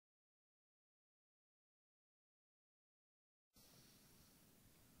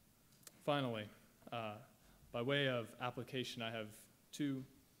finally, by way of application, I have two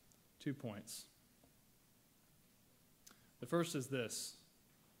points. The first is this: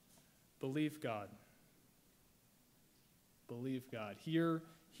 believe God. Believe God.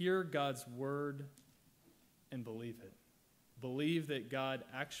 Hear God's word and believe it. Believe that God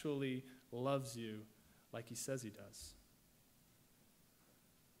actually loves you like he says he does.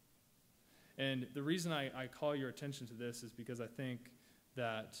 And the reason I call your attention to this is because I think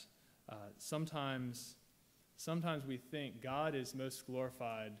that sometimes we think God is most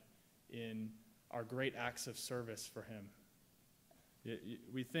glorified in our great acts of service for him.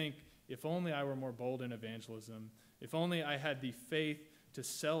 We think, if only I were more bold in evangelism, if only I had the faith to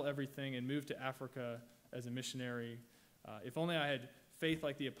sell everything and move to Africa as a missionary, if only I had faith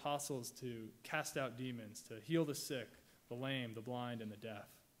like the apostles to cast out demons, to heal the sick, the lame, the blind, and the deaf.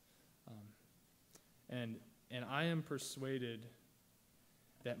 And I am persuaded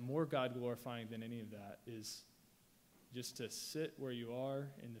that more God-glorifying than any of that is just to sit where you are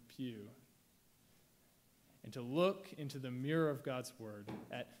in the pew and to look into the mirror of God's word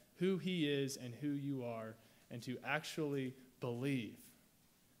at who he is and who you are, and to actually believe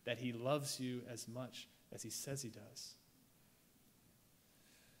that he loves you as much as he says he does.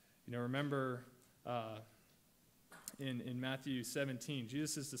 You know, remember in Matthew 17,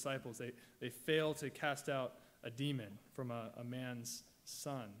 Jesus' disciples, they fail to cast out a demon from a man's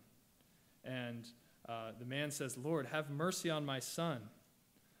son. And the man says, "Lord, have mercy on my son.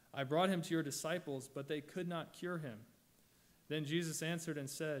 I brought him to your disciples, but they could not cure him." Then Jesus answered and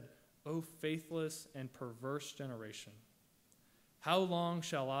said, "O faithless and perverse generation, how long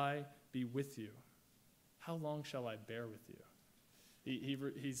shall I be with you? How long shall I bear with you?"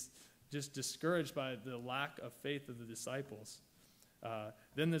 He's just discouraged by the lack of faith of the disciples.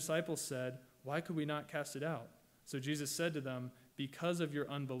 Then the disciples said, "Why could we not cast it out?" So Jesus said to them, "Because of your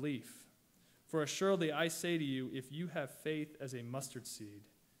unbelief. For assuredly I say to you, if you have faith as a mustard seed,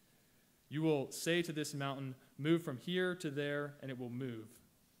 you will say to this mountain, 'Move from here to there,' and it will move,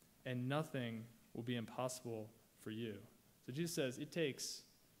 and nothing will be impossible for you." So Jesus says it takes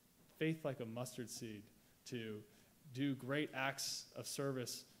faith like a mustard seed to do great acts of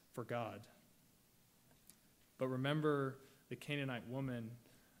service for God. But remember the Canaanite woman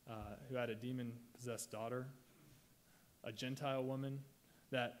who had a demon-possessed daughter, a Gentile woman,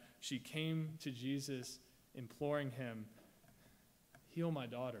 that she came to Jesus imploring him, "Heal my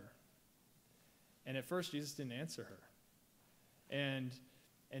daughter." And at first, Jesus didn't answer her. And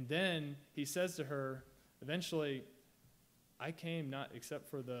then he says to her, eventually, "I came not except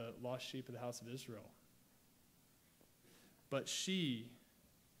for the lost sheep of the house of Israel." But she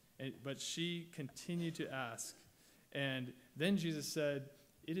continued to ask. And then Jesus said,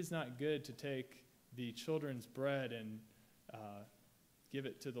 "It is not good to take the children's bread and give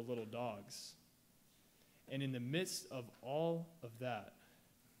it to the little dogs." And in the midst of all of that,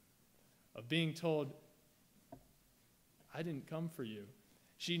 of being told, "I didn't come for you,"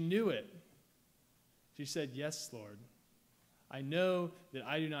 she knew it. She said, "Yes, Lord. I know that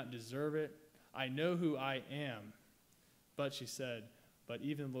I do not deserve it. I know who I am." But she said, "But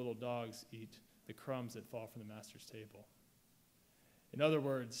even little dogs eat the crumbs that fall from the master's table." In other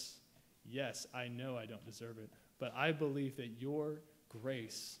words, yes, I know I don't deserve it, but I believe that your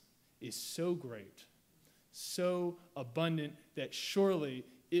grace is so great, so abundant, that surely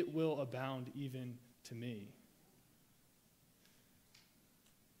it will abound even to me.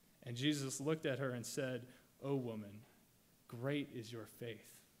 And Jesus looked at her and said, "O woman, great is your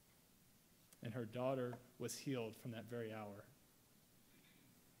faith." And her daughter was healed from that very hour.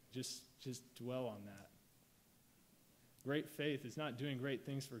 Just dwell on that. Great faith is not doing great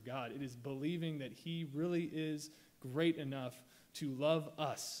things for God. It is believing that he really is great enough to love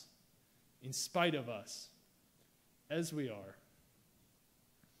us in spite of us as we are.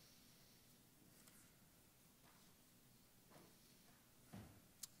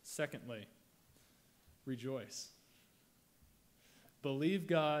 Secondly, rejoice. Believe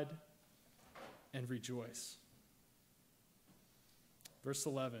God and rejoice. Verse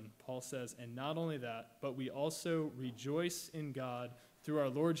 11, Paul says, "And not only that, but we also rejoice in God through our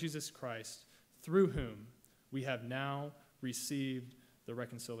Lord Jesus Christ, through whom we have now received the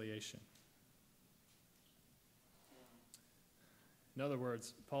reconciliation." In other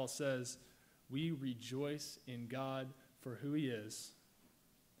words, Paul says, we rejoice in God for who he is,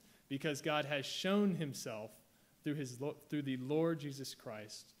 because God has shown himself through the Lord Jesus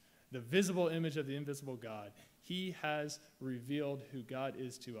Christ, the visible image of the invisible God. He has revealed who God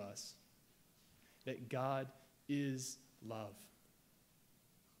is to us, that God is love.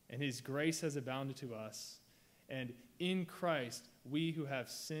 And his grace has abounded to us, And in Christ, we who have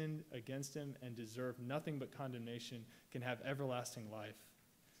sinned against him and deserve nothing but condemnation can have everlasting life.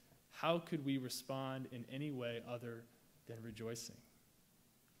 How could we respond in any way other than rejoicing?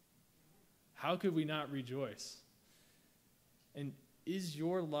 How could we not rejoice? And is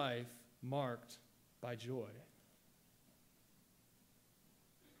your life marked by joy?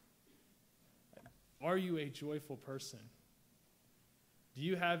 Are you a joyful person? Do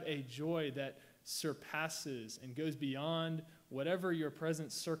you have a joy that surpasses and goes beyond whatever your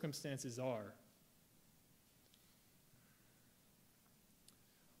present circumstances are?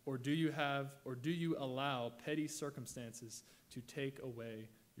 Or do you allow petty circumstances to take away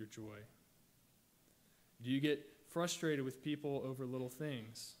your joy? Do you get frustrated with people over little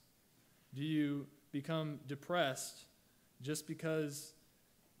things? Do you become depressed just because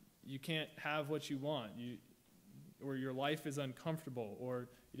you can't have what you want, or your life is uncomfortable, or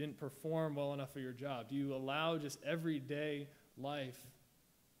you didn't perform well enough for your job? Do you allow just everyday life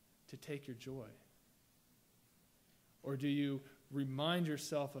to take your joy? Or do you remind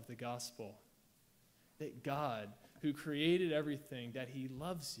yourself of the gospel, that God, who created everything, that he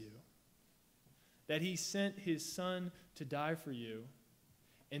loves you, that he sent his son to die for you,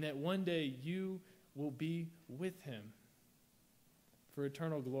 and that one day you will be with him for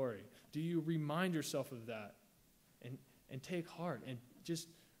eternal glory? Do you remind yourself of that and take heart and just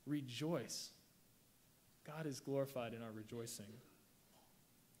rejoice? God is glorified in our rejoicing.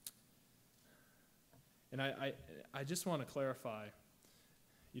 And I just want to clarify,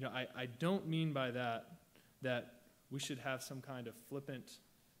 I don't mean by that we should have some kind of flippant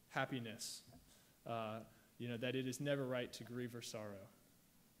happiness, that it is never right to grieve or sorrow.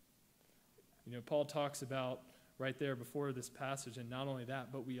 Paul talks about right there before this passage, and not only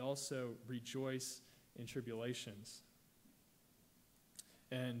that, but we also rejoice in tribulations.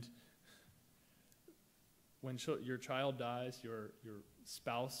 And when your child dies, your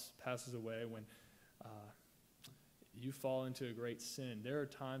spouse passes away, when you fall into a great sin, there are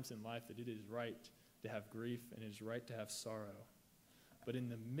times in life that it is right to have grief and it is right to have sorrow. But in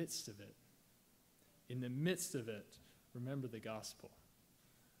the midst of it, remember the gospel.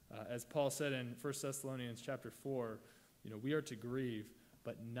 As Paul said in 1 Thessalonians chapter 4, we are to grieve,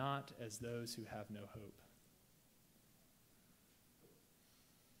 but not as those who have no hope.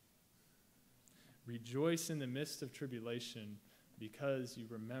 Rejoice in the midst of tribulation because you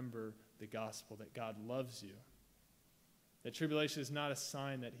remember the gospel, that God loves you. That tribulation is not a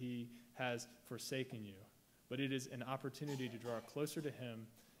sign that he has forsaken you, but it is an opportunity to draw closer to him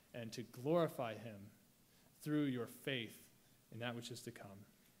and to glorify him through your faith in that which is to come.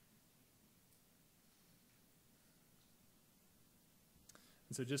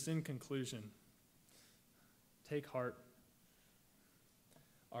 And so just in conclusion, take heart.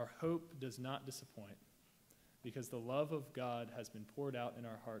 Our hope does not disappoint, because the love of God has been poured out in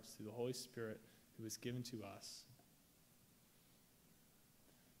our hearts through the Holy Spirit who is given to us.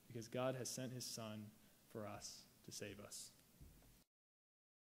 Because God has sent his Son for us to save us.